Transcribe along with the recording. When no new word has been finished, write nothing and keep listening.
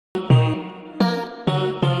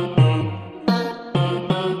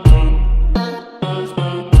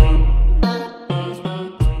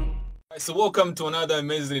So welcome to another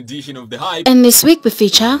amazing edition of The Hype. And this week we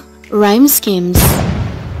feature Rhyme Schemes.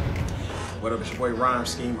 What up, it's your boy Rhyme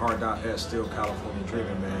Scheme, R.S, still California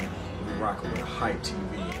driven, man. We rocking with Hype TV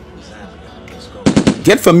in Zambia. Let's go.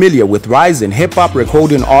 Get familiar with rising hip-hop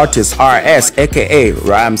recording artist R.S, aka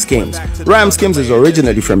Rhyme Schemes. Rhyme Schemes is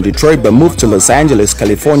originally from Detroit but moved to Los Angeles,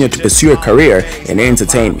 California to pursue a career in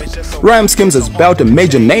entertainment. Rhyme Schemes has built a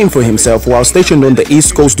major name for himself while stationed on the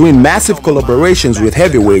East Coast doing massive collaborations with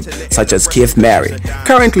heavyweights such as Keith Mary.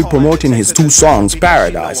 Currently promoting his two songs,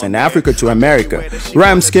 Paradise and Africa to America,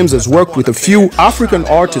 Rhyme Schemes has worked with a few African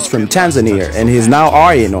artists from Tanzania and he is now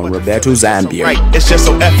eyeing on Roberto Zambia. Right, it's just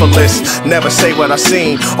so effortless, never say what I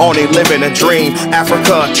seen, only living a dream,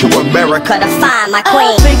 Africa to America to find my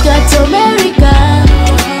queen. Africa to America,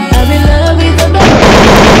 I'm in love with America.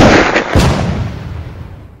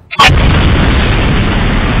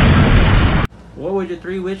 What would your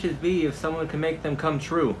 3 wishes be if someone could make them come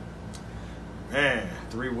true? Man,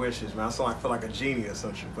 3 wishes, man. I feel like a genie or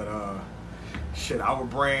something. But shit, I would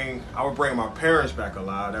bring my parents back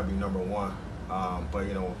alive. That'd be number 1. But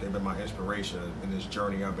you know, they've been my inspiration in this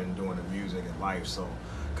journey I've been doing in music and life. So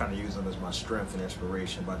kind of use them as my strength and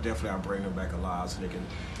inspiration. But definitely I'll bring them back alive so they can,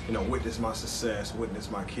 you know, witness my success, witness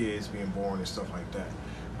my kids being born and stuff like that.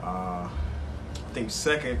 I think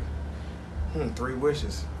second, 3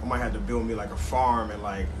 wishes. I might have to build me like a farm in,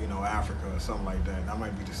 like, you know, Africa or something like that. That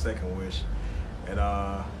might be the second wish. And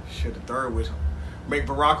shit, the third wish, make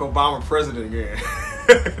Barack Obama president again.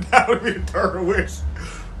 That would be the third wish.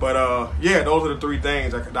 But yeah, those are the 3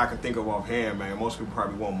 things I can think of offhand, man. Most people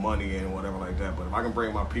probably want money and whatever like that. But if I can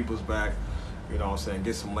bring my peoples back, you know what I'm saying,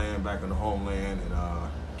 get some land back in the homeland and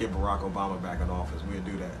get Barack Obama back in office, we'll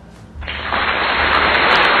do that.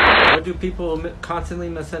 What do people constantly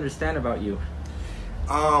misunderstand about you?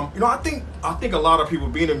 You know, I think a lot of people,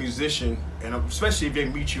 being a musician, and especially if they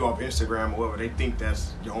meet you off Instagram or whatever, they think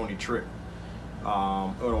that's your only trick.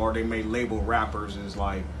 Or they may label rappers as,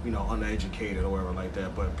 like, you know, uneducated or whatever like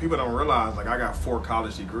that. But people don't realize, like, I got 4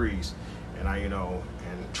 college degrees and I, you know,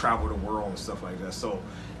 and travel the world and stuff like that. So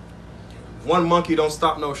one monkey don't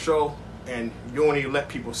stop no show, and you only let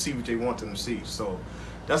people see what they want them to see. So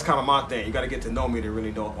that's kind of my thing. You got to get to know me to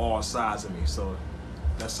really know all sides of me. So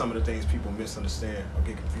that's some of the things people misunderstand or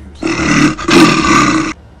get confused.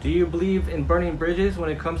 Do you believe in burning bridges when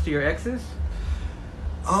it comes to your exes?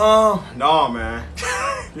 No, man.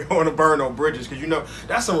 You don't want to burn no bridges, because, you know,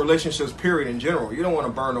 that's some relationships, period, in general. You don't want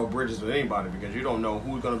to burn no bridges with anybody because you don't know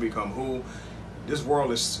who's going to become who. This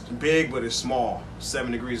world is big, but it's small.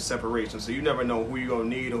 7 degrees of separation. So you never know who you're going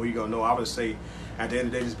to need or who you're going to know. I would say, at the end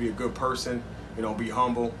of the day, just be a good person. You know, be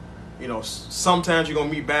humble. You know, sometimes you're going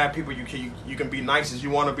to meet bad people. You can be nice as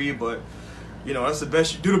you want to be, but, you know, that's the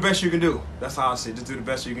best. Do the best you can do. That's how I say. Just do the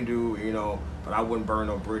best you can do, you know. But I wouldn't burn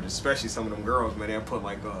no bridges, especially some of them girls, man. They'll put,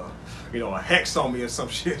 like, you know, a hex on me or some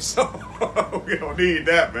shit. So we don't need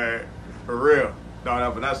that, man. For real.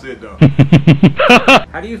 No, but that's it, though.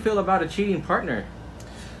 How do you feel about a cheating partner?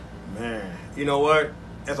 Man, you know what?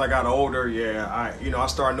 As I got older, yeah, I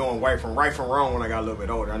started knowing right from wrong when I got a little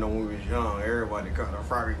bit older. I know when we was young, everybody kind of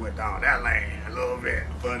Fraga went down that lane a little bit.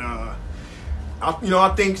 But I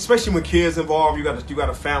think especially when kids involved, you got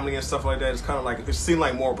a family and stuff like that. It's kind of like, it seemed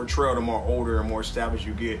like more portrayal the more older and more established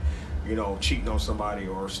you get, you know, cheating on somebody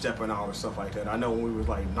or stepping out or stuff like that. I know when we was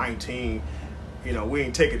like 19, you know, we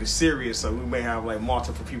ain't take it as serious, so we may have like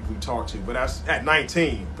multiple people we talk to. But that's at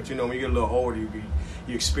 19. But you know, when you get a little older,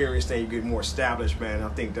 you experience things, you get more established, man. I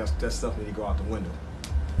think that's stuff that you go out the window.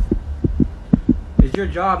 Is your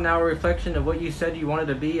job now a reflection of what you said you wanted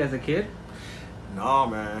to be as a kid? No,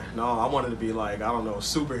 man. No, I wanted to be like, I don't know, a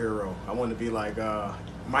superhero. I wanted to be like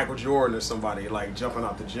Michael Jordan or somebody, like jumping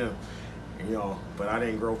out the gym, you know. But I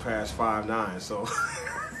didn't grow past 5'9", so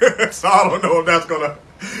so I don't know if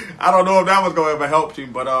that was gonna ever help you.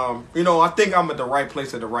 But you know, I think I'm at the right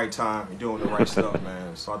place at the right time and doing the right stuff,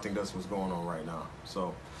 man. So I think that's what's going on right now.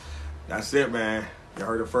 So that's it, man. You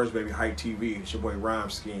heard it first, baby. Hype TV. It's your boy Rhyme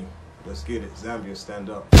Scheme. Let's get it. Zambia, stand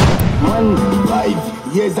up.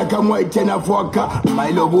 5 years akamwa tena fuaka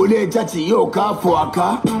mailobule chachi yoka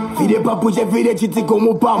fuaka vile papuche vile chitiko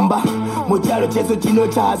mupamba muchalo cheso chino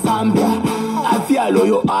cha Zambia afya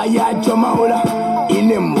loyo aya chomaula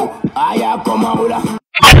inembo aya komaula.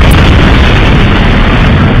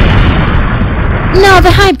 Now,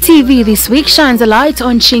 the Hype TV this week shines a light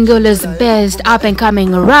on Chingola's best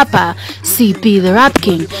up-and-coming rapper, CP the Rap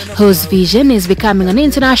King, whose vision is becoming an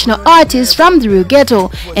international artist from the real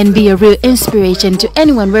ghetto and be a real inspiration to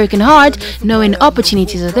anyone working hard, knowing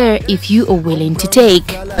opportunities are there if you are willing to take.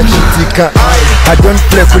 I don't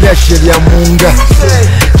play with that shit, ya munga.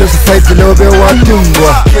 Just fight the love,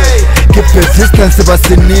 keep your distance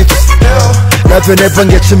basinichi lapho never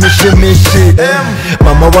ngechimishimishi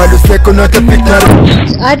mama waluseko not a picture.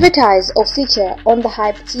 To advertise or feature on the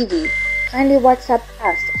Hype TV, kindly WhatsApp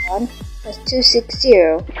us on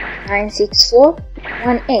 +260 964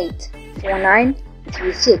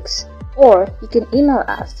 184936, or you can email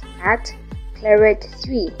us at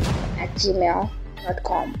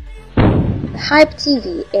clarrette3@gmail.com. The Hype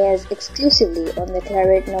TV airs exclusively on the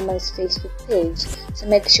Clarrette Norman's Facebook page, so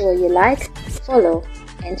make sure you like, follow,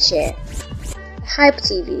 and share. The Hype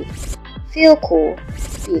TV. Feel cool,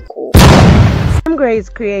 be cool. Grace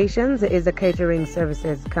Creations is a catering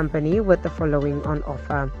services company with the following on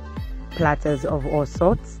offer: platters of all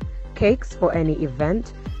sorts, cakes for any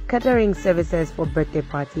event, catering services for birthday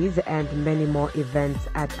parties, and many more events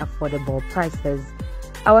at affordable prices.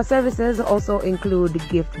 Our services also include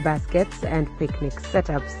gift baskets and picnic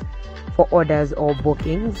setups. For orders or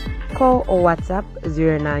bookings, call or WhatsApp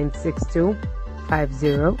 0962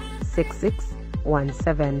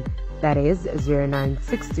 506617. That is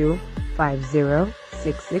 0962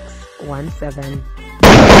 506617.